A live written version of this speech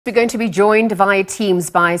We're going to be joined via Teams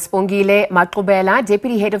by Sibongile Maqubela,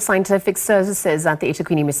 Deputy Head of Scientific Services at the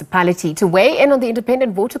eThekwini Municipality, to weigh in on the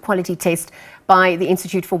independent water quality test by the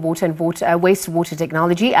Institute for Water and Wastewater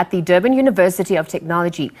Technology at the Durban University of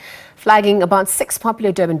Technology, flagging about 6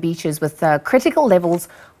 popular Durban beaches with critical levels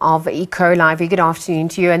of E-coli. Very good afternoon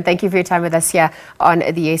to you, and thank you for your time with us here on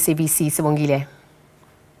the SABC, Sibongile.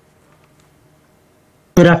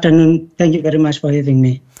 Good afternoon. Thank you very much for having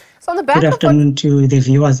me. So on the back Good afternoon to the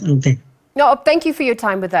viewers out there. No, thank you for your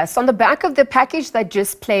time with us. On the back of the package that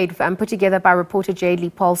just played, put together by reporter Jade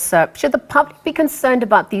Lee Pulse, should the public be concerned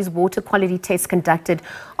about these water quality tests conducted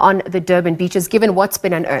on the Durban beaches, given what's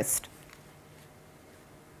been unearthed?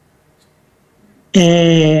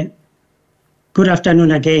 Good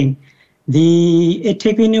afternoon again. The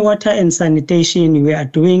eThekwini Water and Sanitation, we are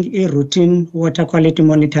doing a routine water quality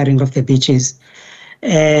monitoring of the beaches.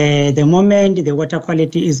 The moment the water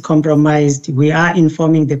quality is compromised, we are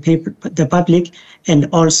informing the public, and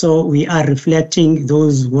also we are reflecting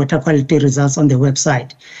those water quality results on the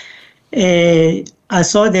website. I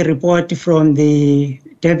saw the report from the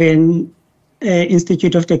Durban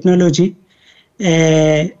Institute of Technology.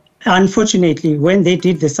 Unfortunately, when they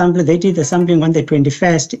did the sampling on the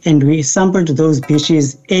 21st, and we sampled those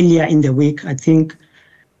beaches earlier in the week, I think.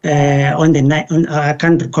 On the night, I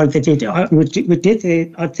can't recall the date. We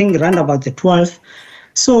did, I think, around about the 12th.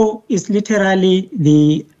 So it's literally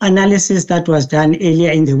the analysis that was done earlier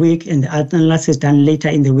in the week and the analysis done later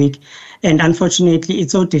in the week. And unfortunately,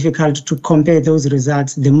 it's so difficult to compare those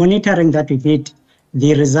results. The monitoring that we did,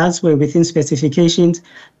 the results were within specifications.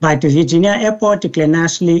 But Virginia Airport, Glen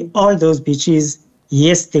Ashley, all those beaches,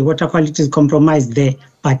 yes, the water quality is compromised there,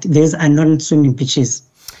 but these are non-swimming beaches.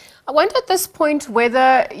 I wonder at this point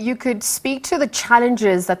whether you could speak to the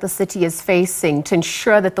challenges that the city is facing to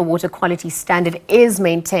ensure that the water quality standard is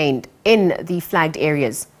maintained in the flagged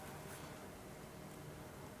areas.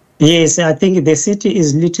 Yes, I think the city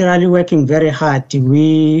is literally working very hard.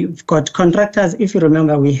 We've got contractors. If you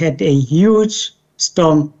remember, we had a huge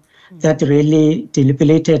storm that really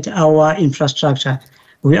dilapidated our infrastructure.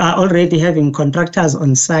 We are already having contractors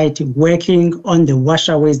on site working on the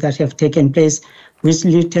washaways that have taken place, which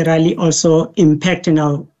literally also impact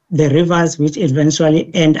now the rivers, which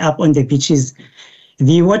eventually end up on the beaches.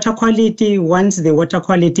 The water quality, once the water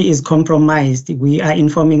quality is compromised, we are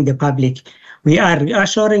informing the public. We are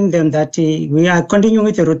assuring them that we are continuing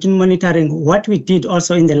with the routine monitoring. What we did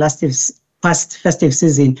also in the past festive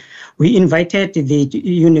season, we invited the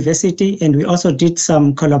university, and we also did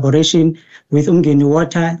some collaboration with Umgeni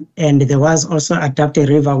Water, and there was also Adapted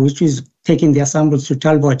River, which is taking their samples to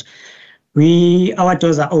Talbot. Our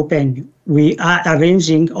doors are open. We are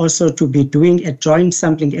arranging also to be doing a joint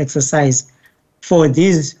sampling exercise for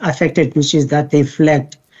these affected beaches that they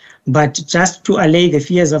flagged. But just to allay the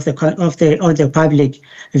fears of the public,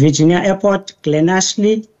 Virginia Airport, Glen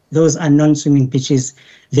Ashley, those are non-swimming beaches.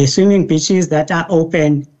 The swimming beaches that are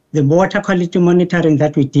open, the water quality monitoring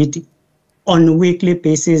that we did on a weekly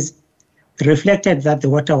basis reflected that the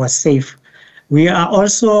water was safe. We are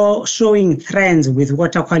also showing trends with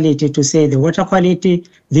water quality to say the water quality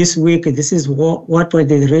this week, this is what were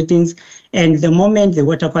the ratings. And the moment the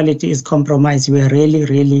water quality is compromised, we are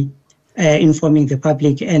really informing the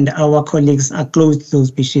public, and our colleagues are closed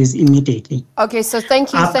those beaches immediately. Okay, so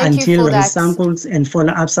thank you for that. Until samples and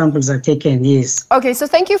follow-up samples are taken, yes. Okay, so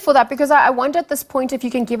thank you for that, because I wonder at this point if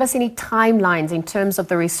you can give us any timelines in terms of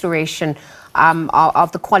the restoration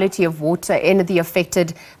of the quality of water in the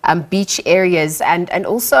affected beach areas, and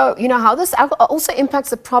also, you know, how this also impacts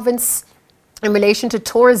the province in relation to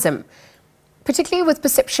tourism, particularly with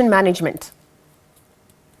perception management.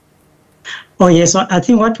 Oh, yes. So I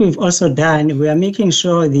think what we've also done, we are making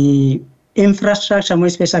sure the infrastructure, more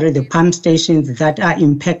especially the pump stations that are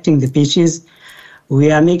impacting the beaches,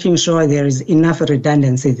 we are making sure there is enough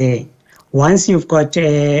redundancy there. Once you've got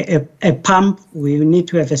a pump, we need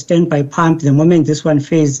to have a standby pump. The moment this one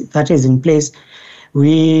phase that is in place,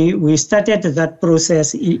 we started that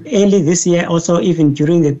process early this year, also even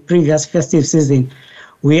during the previous festive season.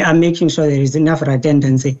 We are making sure there is enough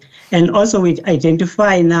redundancy. And also we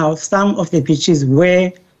identify now some of the beaches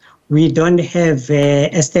where we don't have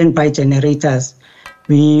a standby generators.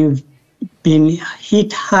 We've been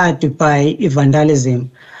hit hard by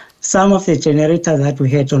vandalism. Some of the generators that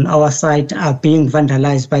we had on our site are being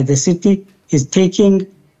vandalized, by the city is taking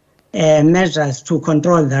measures to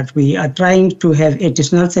control that. We are trying to have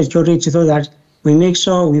additional security so that we make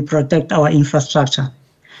sure we protect our infrastructure.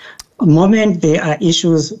 moment there are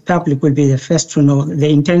issues, public will be the first to know. The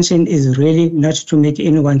intention is really not to make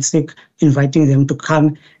anyone sick, inviting them to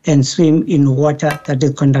come and swim in water that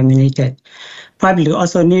is contaminated. Public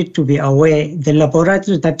also need to be aware the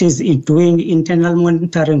laboratory that is doing internal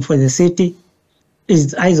monitoring for the city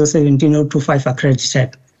is ISO 17025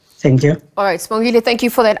 accredited. Thank you. All right, Sibongile, thank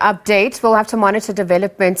you for that update. We'll have to monitor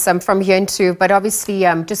developments from here into, but obviously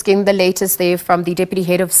just getting the latest there from the Deputy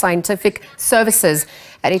Head of Scientific Services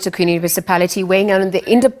at eThekwini Municipality, weighing in on the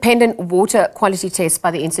independent water quality test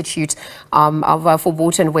by the Institute for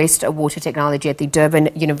Water and Wastewater Technology at the Durban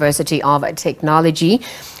University of Technology,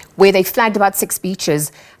 where they flagged about 6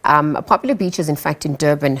 beaches, popular beaches, in fact, in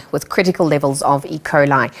Durban, with critical levels of E.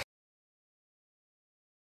 coli.